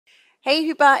Hey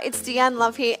Hooper, it's Deanne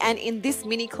Love here, and in this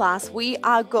mini class, we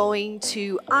are going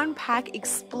to unpack,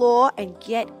 explore, and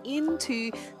get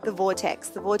into the Vortex.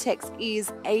 The Vortex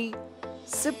is a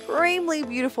supremely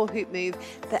beautiful hoop move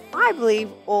that I believe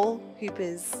all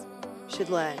hoopers should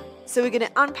learn. So we're going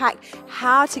to unpack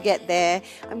how to get there.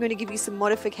 I'm going to give you some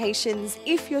modifications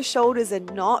if your shoulders are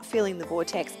not feeling the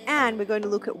Vortex, and we're going to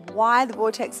look at why the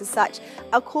Vortex is such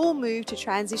a cool move to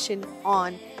transition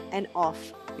on and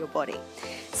off your body.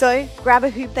 So grab a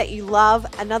hoop that you love.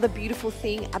 Another beautiful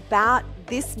thing about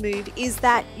this move is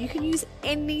that you can use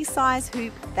any size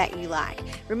hoop that you like.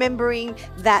 Remembering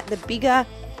that the bigger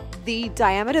the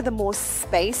diameter, the more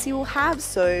space you will have.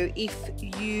 So if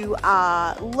you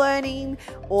are learning,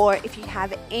 or if you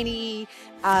have any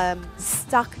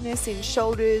stuckness in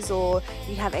shoulders, or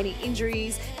you have any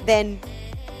injuries, then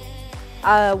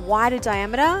a wider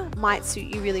diameter might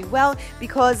suit you really well,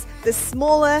 because the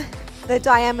smaller the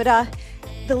diameter,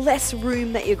 the less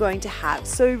room that you're going to have.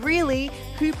 So really,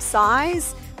 hoop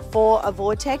size for a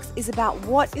Vortex is about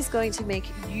what is going to make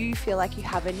you feel like you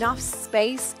have enough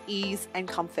space, ease, and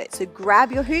comfort. So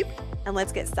grab your hoop and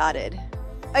let's get started.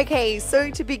 Okay,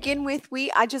 so to begin with, we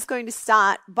are just going to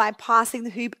start by passing the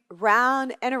hoop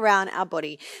round and around our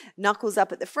body. Knuckles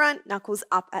up at the front, knuckles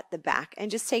up at the back,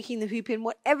 and just taking the hoop in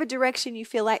whatever direction you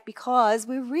feel like, because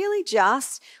we're really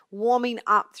just warming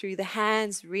up through the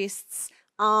hands, wrists,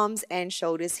 arms, and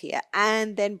shoulders here.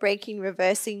 And then breaking,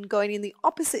 reversing, going in the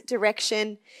opposite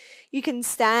direction. You can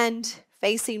stand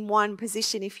facing one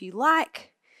position if you like,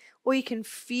 or you can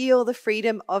feel the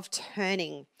freedom of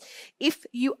turning. If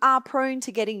you are prone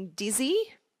to getting dizzy,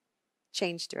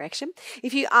 change direction.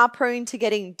 If you are prone to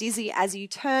getting dizzy as you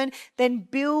turn, then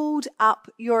build up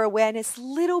your awareness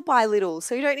little by little.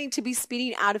 So you don't need to be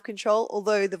spinning out of control,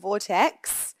 although the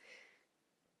Vortex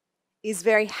is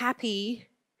very happy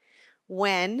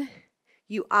when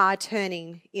you are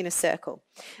turning in a circle.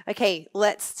 Okay,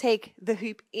 let's take the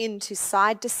hoop into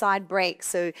side to side break.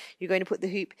 So you're going to put the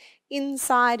hoop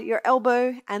inside your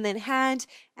elbow and then hand,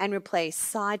 and replace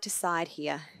side to side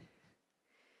here.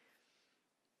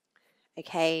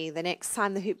 Okay, the next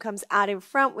time the hoop comes out in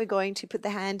front, we're going to put the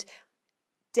hand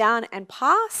down and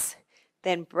pass,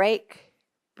 then break,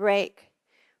 break,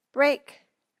 break,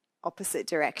 opposite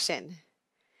direction.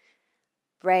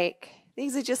 Break.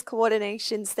 These are just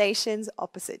coordination stations,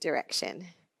 opposite direction.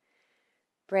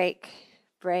 Break,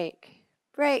 break,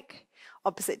 break,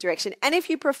 opposite direction. And if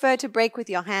you prefer to break with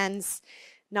your hands,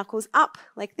 knuckles up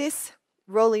like this,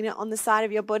 rolling it on the side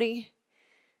of your body,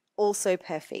 also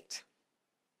perfect.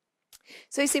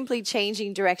 So simply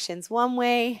changing directions one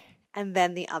way and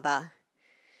then the other.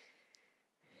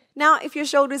 Now, if your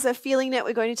shoulders are feeling it,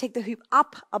 we're going to take the hoop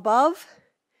up above,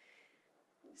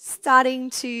 starting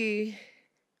to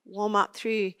warm up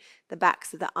through the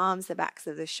backs of the arms, the backs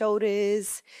of the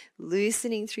shoulders,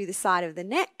 loosening through the side of the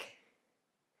neck,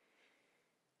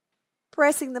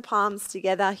 pressing the palms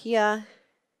together here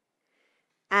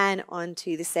and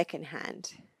onto the second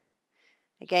hand.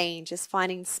 Again, just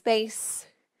finding space,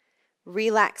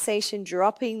 relaxation,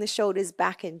 dropping the shoulders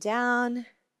back and down.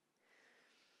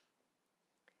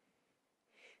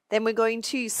 Then we're going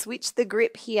to switch the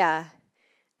grip here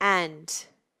and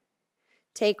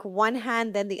take one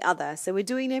hand, then the other. So we're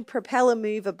doing a propeller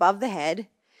move above the head.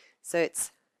 So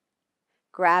it's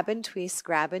grab and twist,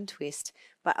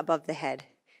 but above the head.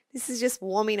 This is just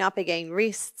warming up again,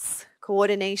 wrists,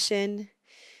 coordination.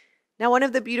 Now, one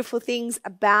of the beautiful things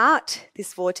about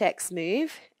this Vortex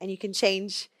move, and you can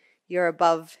change your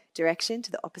above direction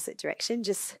to the opposite direction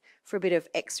just for a bit of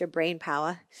extra brain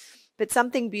power. But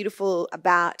something beautiful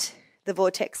about the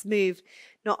Vortex move,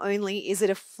 not only is it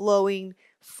a flowing,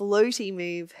 floaty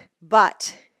move,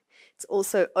 but it's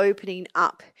also opening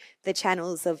up the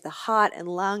channels of the heart and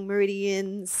lung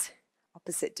meridians,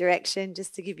 opposite direction,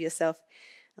 just to give yourself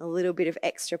a little bit of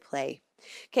extra play.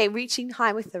 Okay, reaching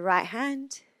high with the right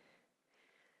hand,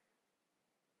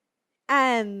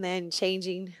 and then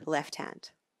changing left hand.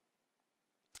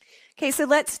 Okay, so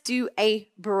let's do a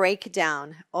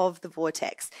breakdown of the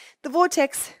Vortex. The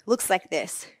Vortex looks like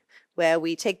this, where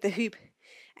we take the hoop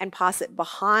and pass it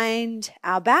behind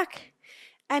our back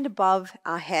and above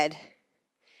our head,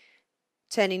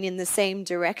 turning in the same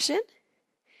direction.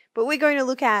 But we're going to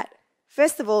look at,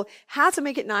 first of all, how to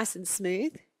make it nice and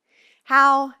smooth,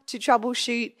 how to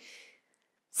troubleshoot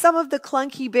some of the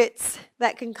clunky bits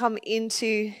that can come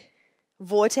into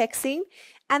vortexing,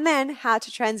 and then how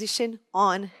to transition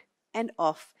on and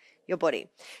off your body.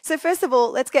 So first of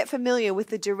all, let's get familiar with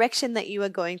the direction that you are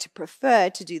going to prefer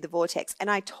to do the Vortex. And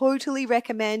I totally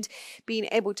recommend being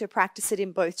able to practice it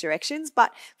in both directions.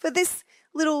 But for this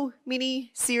little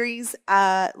mini series,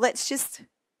 let's just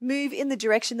move in the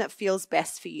direction that feels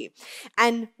best for you.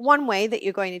 And one way that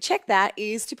you're going to check that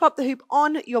is to pop the hoop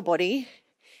on your body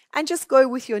and just go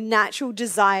with your natural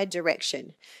desired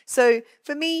direction. So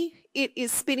for me, it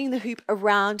is spinning the hoop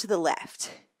around to the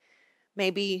left.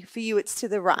 Maybe for you, it's to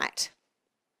the right.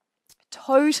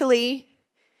 Totally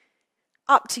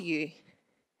up to you.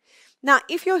 Now,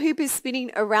 if your hoop is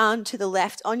spinning around to the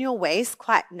left on your waist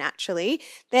quite naturally,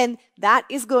 then that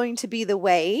is going to be the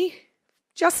way,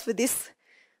 just for this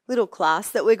little class,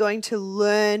 that we're going to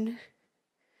learn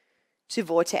to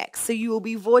vortex. So you will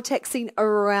be vortexing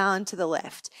around to the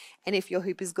left. And if your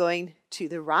hoop is going to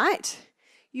the right,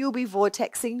 you'll be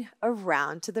vortexing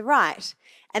around to the right.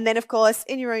 And then, of course,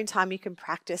 in your own time, you can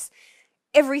practice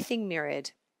everything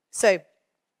mirrored. So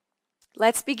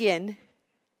let's begin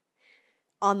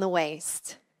on the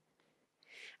waist.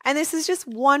 And this is just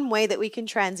one way that we can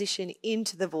transition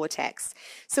into the vortex.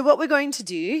 So what we're going to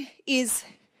do is,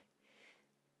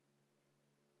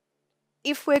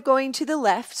 if we're going to the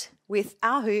left with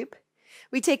our hoop,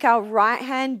 we take our right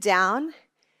hand down,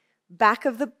 back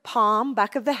of the palm,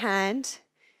 back of the hand,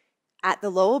 at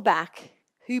the lower back.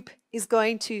 Hoop is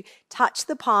going to touch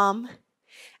the palm.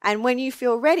 And when you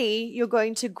feel ready, you're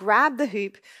going to grab the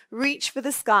hoop, reach for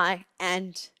the sky,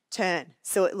 and turn.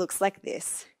 So it looks like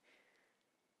this.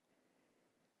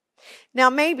 Now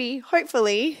maybe,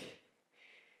 hopefully,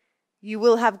 you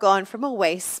will have gone from a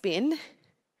waist spin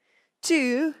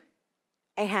to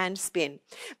a hand spin.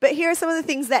 But here are some of the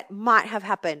things that might have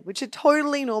happened, which are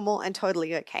totally normal and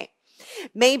totally okay.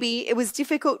 Maybe it was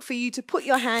difficult for you to put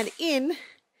your hand in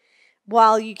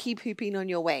while you keep hooping on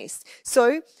your waist.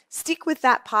 So stick with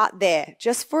that part there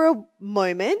just for a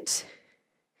moment.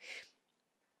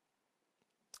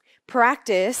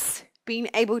 Practice being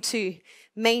able to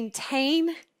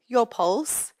maintain your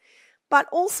pulse, but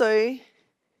also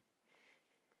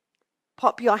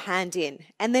pop your hand in.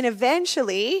 And then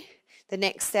eventually, the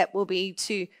next step will be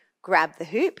to grab the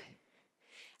hoop.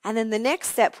 And then the next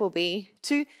step will be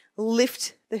to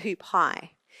lift the hoop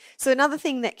high. So another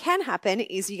thing that can happen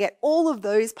is you get all of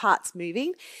those parts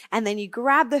moving, and then you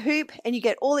grab the hoop and you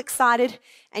get all excited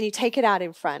and you take it out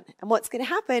in front. And what's going to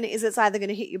happen is it's either going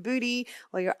to hit your booty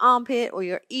or your armpit or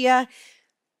your ear,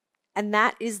 and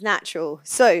that is natural.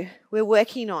 So we're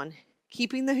working on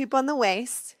keeping the hoop on the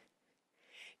waist,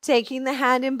 taking the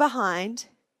hand in behind,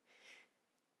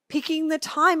 picking the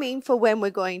timing for when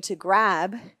we're going to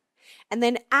grab, and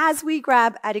then as we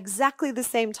grab at exactly the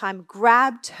same time,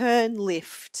 grab, turn,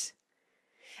 lift.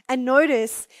 And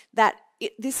notice that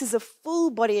this is a full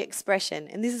body expression,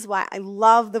 and this is why I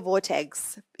love the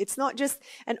vortex. It's not just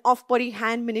an off-body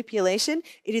hand manipulation,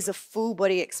 it is a full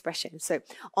body expression. So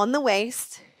on the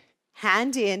waist,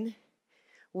 hand in,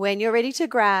 when you're ready to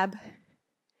grab,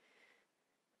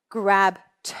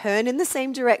 turn in the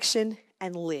same direction,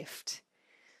 and lift.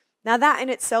 Now that in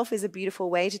itself is a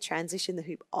beautiful way to transition the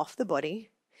hoop off the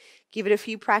body. Give it a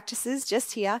few practices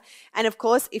just here. And of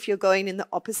course, if you're going in the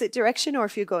opposite direction or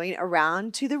if you're going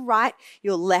around to the right,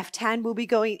 your left hand will be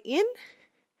going in,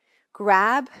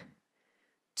 grab,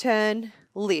 turn,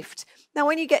 lift. Now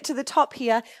when you get to the top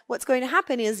here, what's going to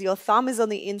happen is your thumb is on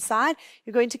the inside.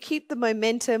 You're going to keep the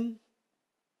momentum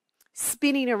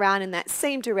spinning around in that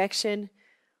same direction,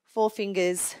 4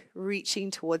 fingers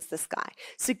reaching towards the sky.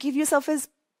 So give yourself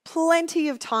plenty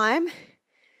of time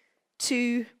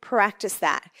to practice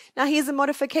that. Now here's a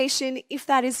modification. If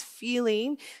that is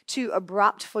feeling too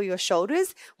abrupt for your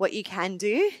shoulders, what you can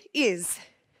do is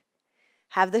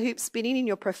have the hoop spinning in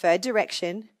your preferred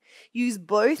direction, use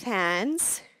both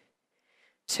hands,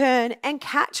 turn and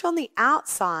catch on the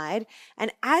outside,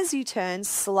 and as you turn,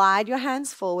 slide your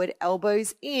hands forward,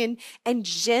 elbows in, and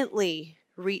gently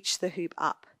reach the hoop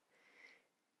up.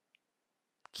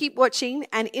 Keep watching,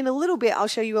 and in a little bit I'll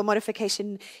show you a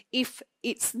modification if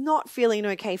it's not feeling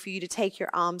okay for you to take your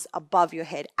arms above your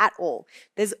head at all.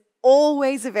 There's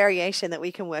always a variation that we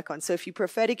can work on. So if you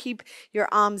prefer to keep your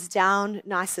arms down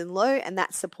nice and low and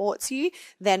that supports you,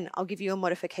 then I'll give you a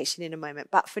modification in a moment.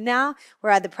 But for now,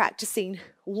 we're either practicing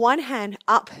one hand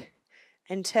up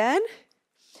and turn,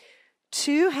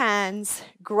 2 hands,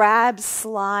 grab,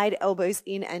 slide, elbows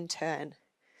in and turn.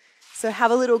 So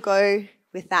have a little go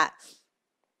with that.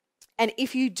 And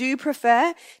if you do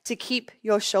prefer to keep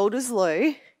your shoulders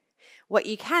low, what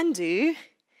you can do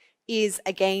is,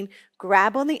 again,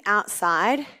 grab on the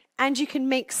outside and you can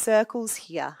make circles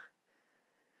here.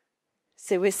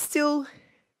 So we're still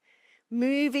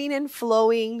moving and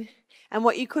flowing. And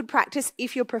what you could practice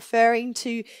if you're preferring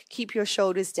to keep your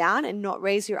shoulders down and not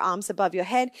raise your arms above your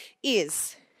head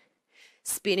is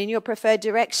spin in your preferred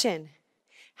direction.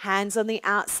 Hands on the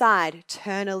outside,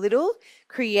 turn a little,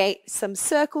 create some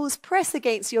circles, press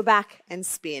against your back and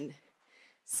spin.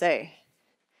 So,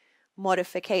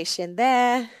 modification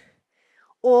there.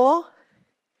 Or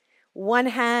one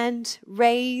hand,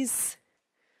 raise,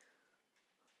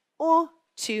 or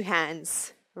two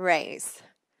hands, raise.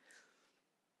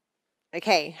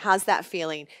 Okay, how's that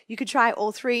feeling? You could try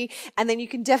all three, and then you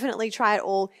can definitely try it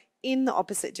all in the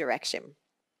opposite direction.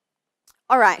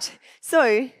 All right,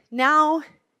 so now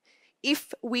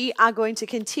if we are going to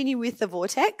continue with the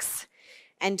vortex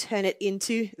and turn it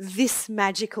into this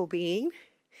magical being,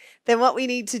 then what we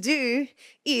need to do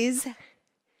is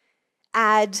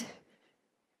add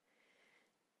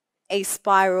a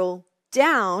spiral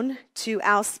down to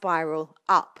our spiral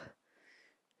up.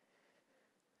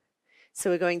 So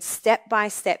we're going step by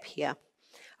step here.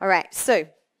 All right, so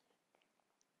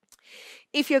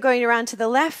if you're going around to the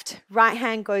left, right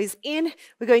hand goes in.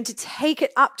 We're going to take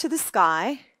it up to the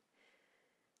sky,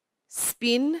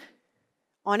 spin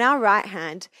on our right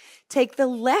hand, take the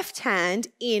left hand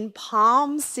in,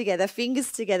 palms together,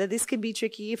 fingers together. This can be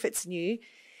tricky if it's new.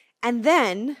 And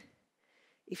then,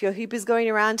 if your hoop is going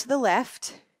around to the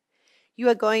left, you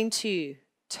are going to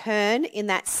turn in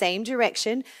that same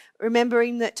direction,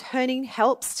 remembering that turning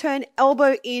helps. Turn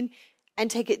elbow in and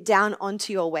take it down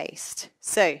onto your waist.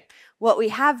 So what we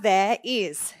have there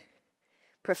is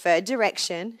preferred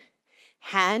direction,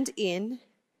 hand in,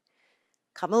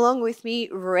 come along with me,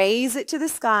 raise it to the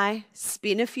sky,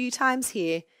 spin a few times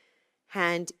here,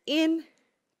 hand in,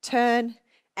 turn,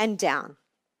 and down.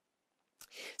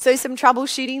 So some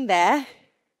troubleshooting there.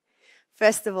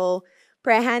 First of all,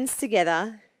 prayer hands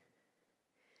together,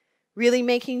 really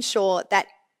making sure that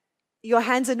your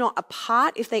hands are not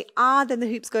apart. If they are, then the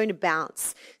hoop's going to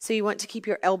bounce. So you want to keep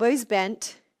your elbows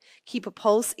bent, keep a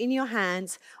pulse in your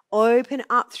hands, open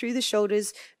up through the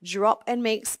shoulders, drop and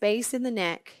make space in the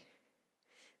neck.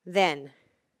 Then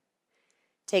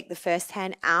take the first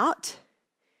hand out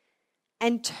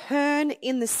and turn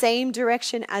in the same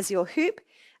direction as your hoop,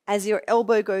 as your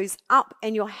elbow goes up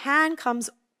and your hand comes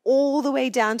all the way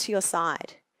down to your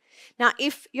side. Now,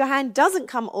 if your hand doesn't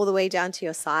come all the way down to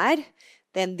your side,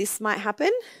 then this might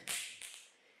happen.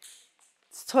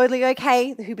 It's totally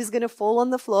okay. The hoop is going to fall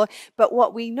on the floor. But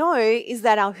what we know is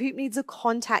that our hoop needs a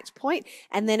contact point,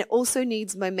 and then it also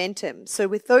needs momentum. So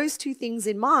with those two things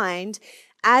in mind,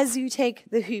 as you take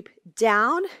the hoop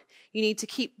down, you need to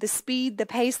keep the speed, the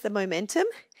pace, the momentum,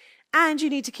 and you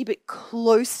need to keep it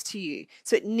close to you.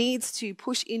 So it needs to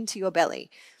push into your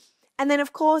belly. And then,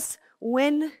 of course,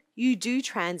 when you do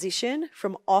transition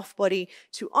from off body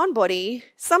to on body,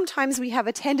 sometimes we have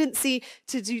a tendency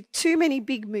to do too many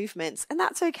big movements, and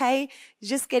that's okay. You're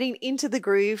just getting into the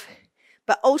groove.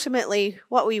 But ultimately,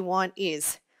 what we want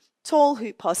is tall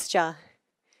hoop posture,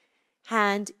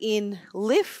 hand in,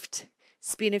 lift,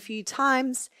 spin a few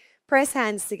times, press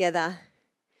hands together,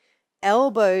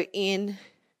 elbow in,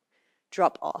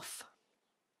 drop off.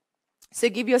 So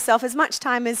give yourself as much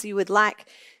time as you would like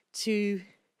to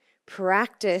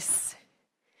practice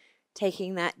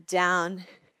taking that down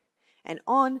and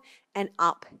on and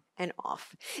up and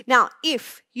off. Now,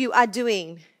 if you are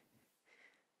doing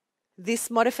this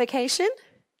modification,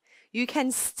 you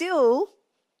can still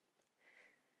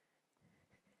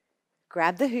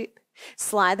grab the hoop,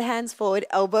 slide the hands forward,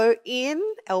 elbow in,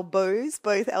 elbows,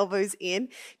 both elbows in,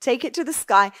 take it to the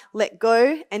sky, let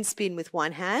go and spin with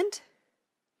one hand.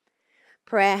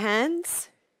 Prayer hands,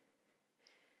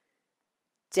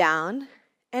 down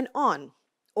and on.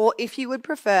 Or if you would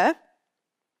prefer,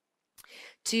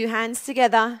 two hands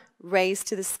together, raise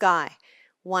to the sky.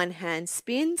 One hand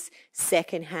spins,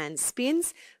 second hand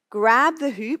spins. Grab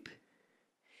the hoop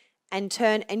and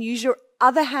turn and use your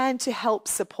other hand to help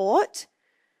support,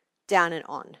 down and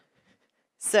on.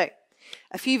 So,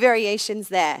 a few variations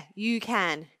there. You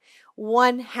can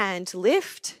one hand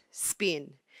lift,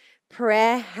 spin.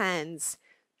 Prayer hands,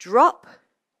 drop,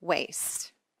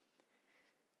 waist.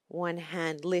 One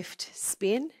hand lift,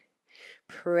 spin.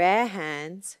 Prayer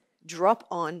hands, drop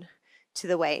on to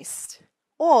the waist.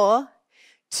 Or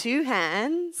two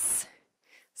hands,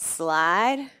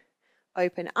 slide,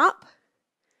 open up.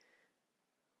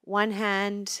 One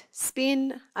hand,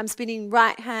 spin. I'm spinning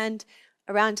right hand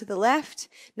around to the left.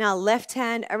 Now left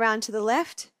hand around to the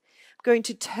left. I'm going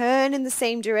to turn in the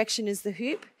same direction as the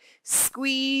hoop.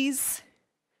 Squeeze.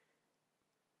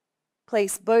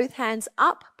 Place both hands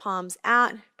up, palms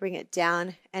out, bring it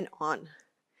down and on.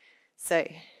 So,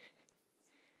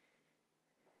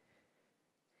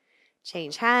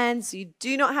 change hands. You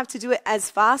do not have to do it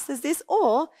as fast as this,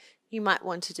 or you might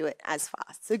want to do it as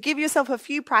fast. So give yourself a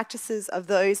few practices of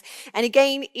those. And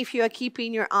again, if you are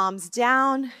keeping your arms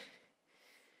down,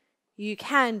 you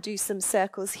can do some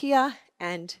circles here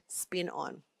and spin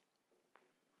on.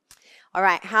 All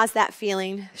right, how's that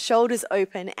feeling? Shoulders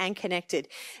open and connected.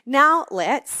 Now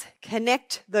let's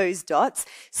connect those dots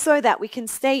so that we can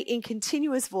stay in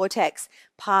continuous vortex,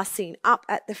 passing up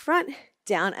at the front,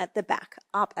 down at the back,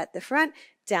 up at the front,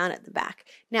 down at the back.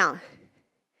 Now,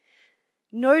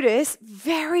 notice,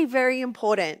 very, very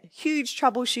important, huge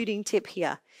troubleshooting tip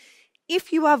here.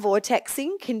 If you are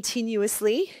vortexing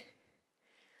continuously,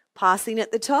 passing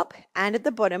at the top and at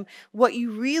the bottom, what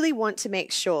you really want to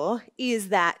make sure is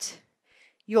that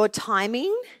your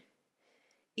timing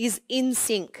is in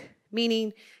sync,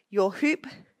 meaning your hoop,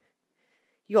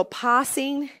 your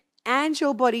passing, and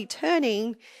your body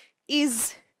turning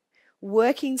is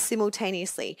working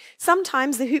simultaneously.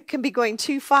 Sometimes the hoop can be going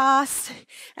too fast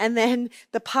and then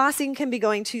the passing can be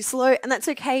going too slow, and that's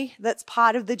okay. That's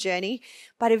part of the journey.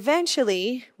 But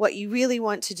eventually, what you really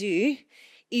want to do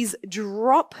is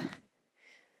drop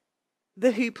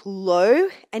the hoop low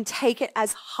and take it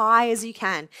as high as you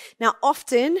can. Now,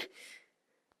 often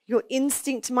your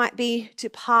instinct might be to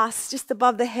pass just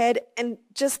above the head and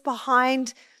just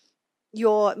behind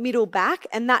your middle back,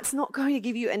 and that's not going to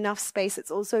give you enough space.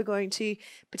 It's also going to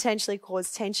potentially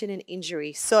cause tension and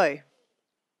injury. So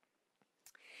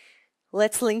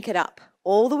let's link it up,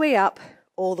 all the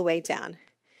way down.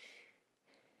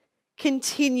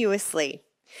 Continuously.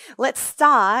 Let's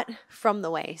start from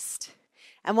the waist.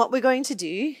 And what we're going to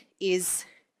do is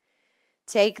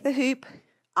take the hoop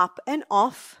up and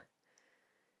off,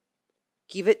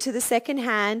 give it to the second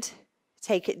hand,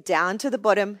 take it down to the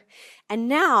bottom. And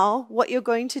now what you're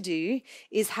going to do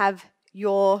is have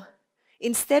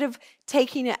instead of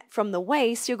taking it from the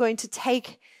waist, you're going to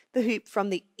take the hoop from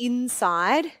the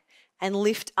inside and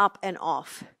lift up and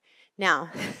off.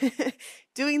 Now,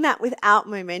 doing that without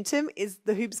momentum is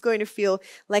the hoop's going to feel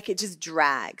like it just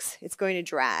drags. It's going to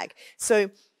drag. So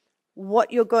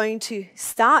what you're going to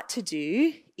start to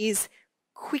do is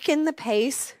quicken the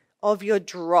pace of your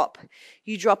drop.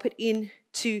 You drop it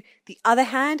into the other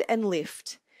hand and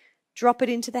lift. Drop it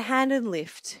into the hand and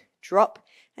lift. Drop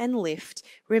and lift.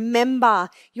 Remember,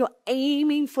 you're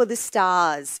aiming for the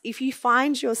stars. If you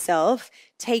find yourself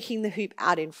taking the hoop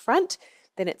out in front,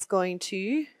 then it's going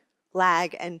to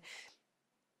lag and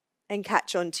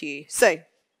catch onto you. So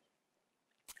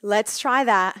let's try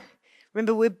that.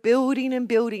 Remember, we're building and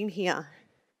building here.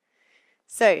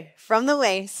 So from the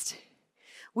waist,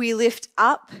 we lift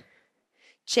up,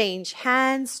 change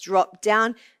hands, drop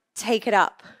down, take it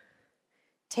up.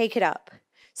 Take it up.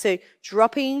 So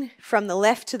dropping from the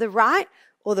left to the right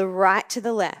or the right to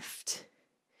the left.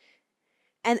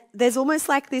 And there's almost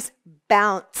like this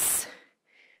bounce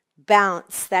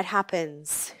that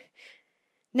happens.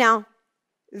 Now,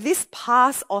 this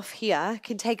pass off here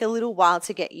can take a little while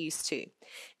to get used to.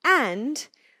 And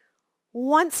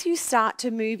once you start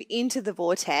to move into the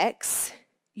vortex,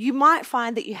 you might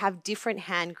find that you have different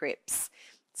hand grips.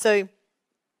 So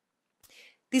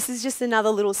this is just another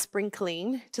little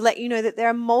sprinkling to let you know that there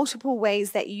are multiple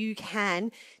ways that you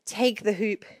can take the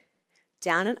hoop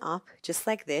down and up, just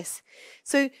like this.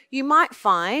 So you might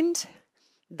find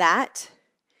that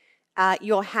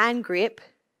your hand grip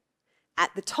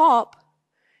at the top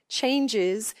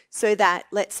changes so that,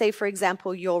 let's say, for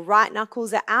example, your right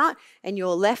knuckles are out and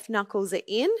your left knuckles are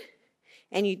in,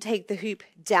 and you take the hoop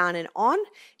down and on,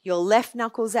 your left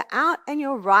knuckles are out and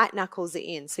your right knuckles are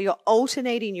in. So you're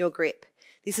alternating your grip.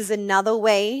 This is another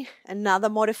way, another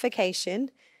modification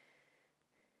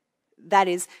that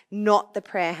is not the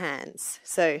prayer hands.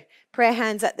 So prayer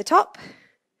hands at the top,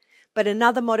 but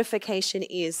another modification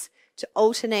is to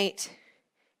alternate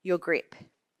your grip.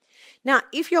 Now,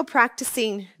 if you're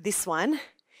practicing this one,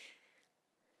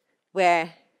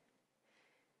 where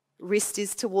wrist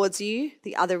is towards you,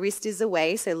 the other wrist is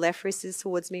away, so left wrist is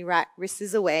towards me, right wrist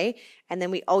is away, and then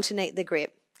we alternate the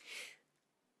grip.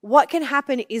 What can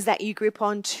happen is that you grip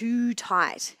on too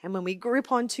tight, and when we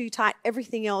grip on too tight,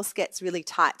 everything else gets really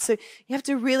tight. So you have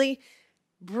to really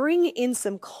bring in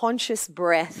some conscious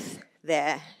breath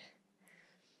there.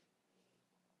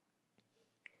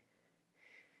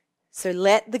 So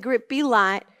let the grip be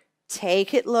light,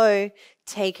 take it low,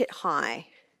 take it high.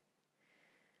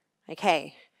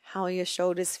 Okay, how are your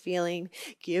shoulders feeling?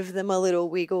 Give them a little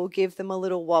wiggle, give them a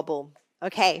little wobble.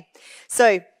 Okay,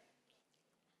 so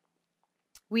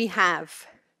we have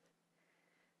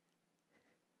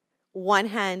one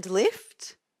hand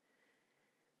lift,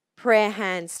 prayer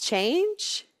hands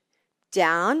change,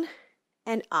 down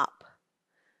and up.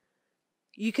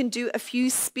 You can do a few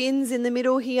spins in the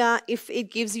middle here if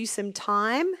it gives you some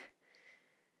time.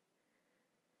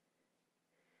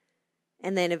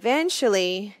 And then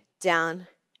eventually down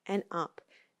and up,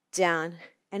 down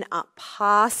and up,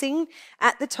 passing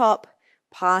at the top,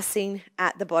 passing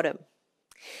at the bottom.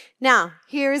 Now,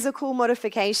 here is a cool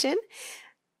modification.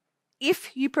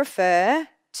 If you prefer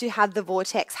to have the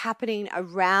vortex happening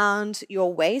around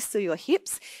your waist or your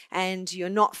hips, and you're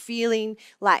not feeling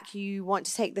like you want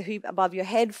to take the hoop above your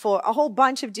head for a whole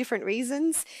bunch of different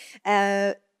reasons,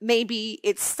 maybe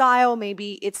it's style,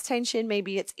 maybe it's tension,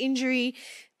 maybe it's injury,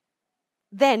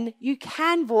 then you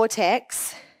can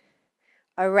vortex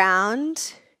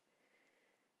around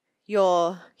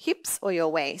your hips or your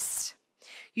waist.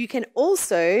 You can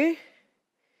also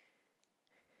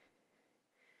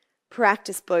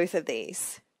practice both of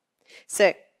these.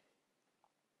 So,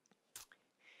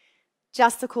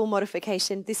 just a cool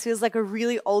modification. This feels like a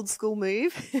really old school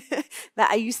move that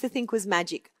I used to think was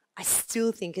magic. I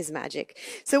still think is magic.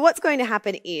 So what's going to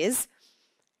happen is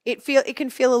it can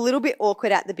feel a little bit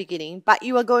awkward at the beginning, but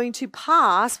you are going to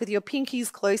pass with your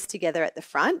pinkies close together at the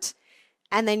front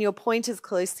and then your pointers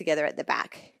close together at the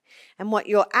back. And what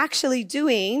you're actually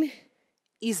doing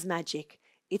is magic.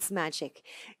 It's magic.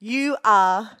 You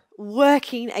are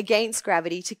working against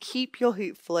gravity to keep your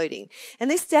hoop floating.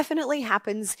 And this definitely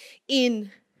happens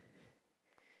in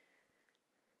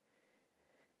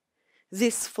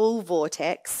this full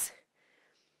vortex.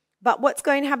 But what's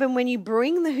going to happen when you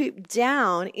bring the hoop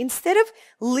down, instead of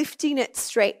lifting it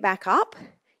straight back up,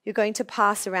 you're going to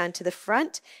pass around to the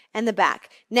front and the back.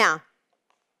 Now,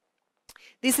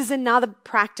 this is another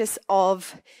practice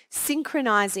of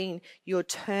synchronizing your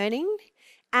turning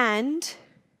and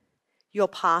your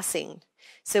passing.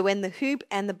 So when the hoop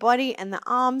and the body and the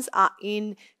arms are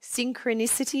in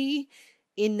synchronicity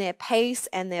in their pace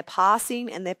and their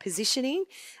passing and their positioning,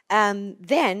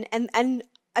 then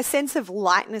a sense of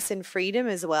lightness and freedom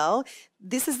as well.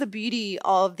 This is the beauty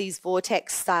of these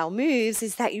vortex style moves,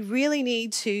 is that you really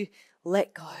need to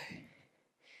let go.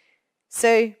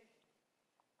 So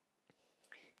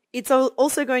it's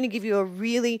also going to give you a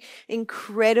really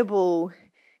incredible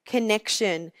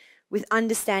connection with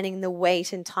understanding the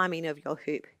weight and timing of your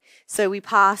hoop. So we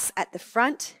pass at the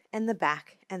front and the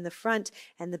back, and the front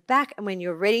and the back, and when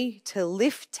you're ready to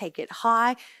lift, take it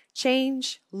high,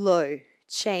 change, low,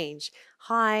 change,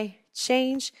 high,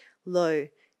 change, low,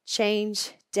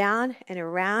 change, down and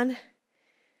around.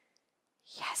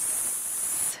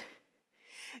 Yes.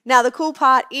 Now the cool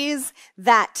part is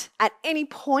that at any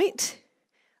point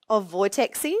of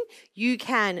vortexing, you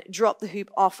can drop the hoop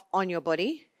off on your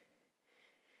body.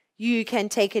 You can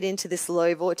take it into this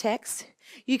low vortex.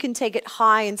 You can take it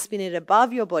high and spin it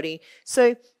above your body.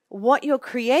 So what you're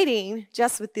creating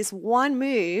just with this one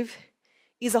move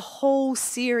is a whole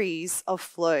series of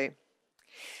flow.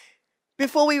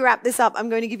 Before we wrap this up, I'm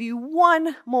going to give you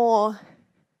one more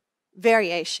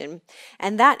variation,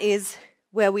 and that is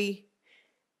where we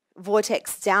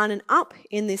vortex down and up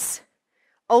in this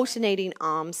alternating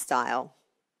arm style.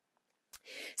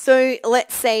 So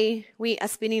let's say we are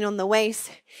spinning on the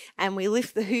waist and we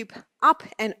lift the hoop up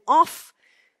and off.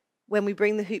 When we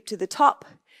bring the hoop to the top,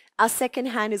 our second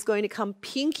hand is going to come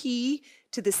pinky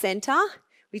to the center.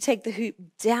 We take the hoop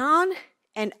down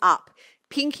and up.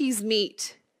 Pinkies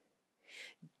meet,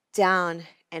 down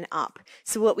and up.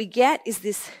 So what we get is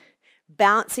this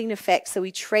bouncing effect. So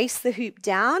we trace the hoop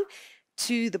down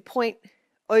to the point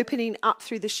opening up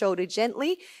through the shoulder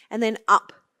gently, and then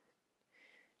up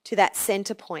to that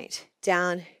center point,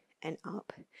 down and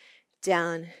up,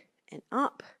 down and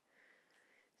up.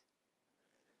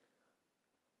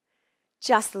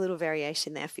 Just a little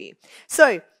variation there for you.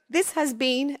 So this has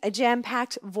been a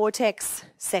jam-packed vortex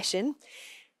session.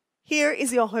 Here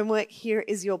is your homework. Here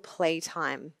is your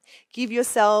playtime. Give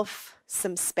yourself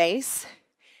some space,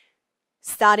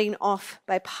 starting off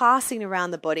by passing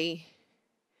around the body,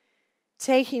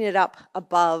 taking it up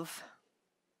above,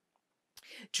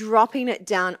 dropping it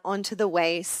down onto the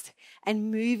waist,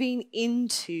 and moving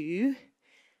into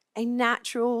a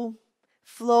natural,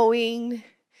 flowing,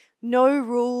 no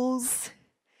rules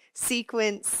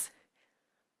sequence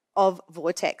of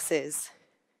vortexes.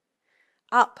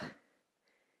 Up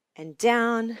and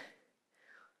down,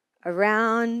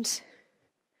 around,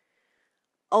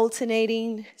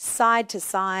 alternating side to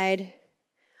side,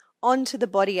 onto the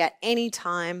body at any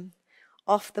time,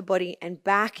 off the body and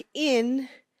back in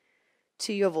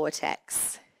to your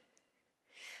vortex.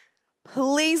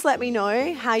 Please let me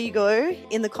know how you go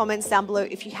in the comments down below.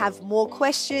 If you have more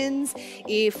questions,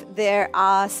 if there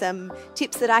are some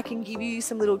tips that I can give you,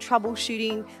 some little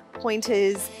troubleshooting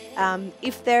pointers,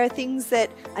 if there are things that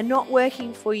are not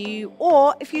working for you,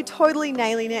 or if you're totally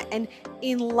nailing it and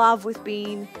in love with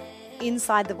being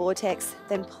inside the Vortex,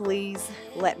 then please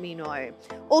let me know.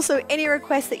 Also, any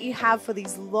requests that you have for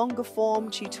these longer form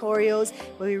tutorials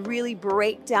where we really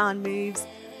break down moves,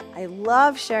 I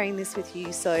love sharing this with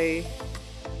you. So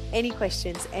any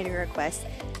questions, any requests,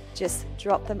 just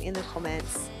drop them in the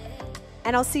comments.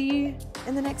 And I'll see you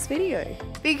in the next video.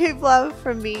 Big hoop love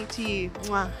from me to you.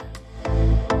 Mwah.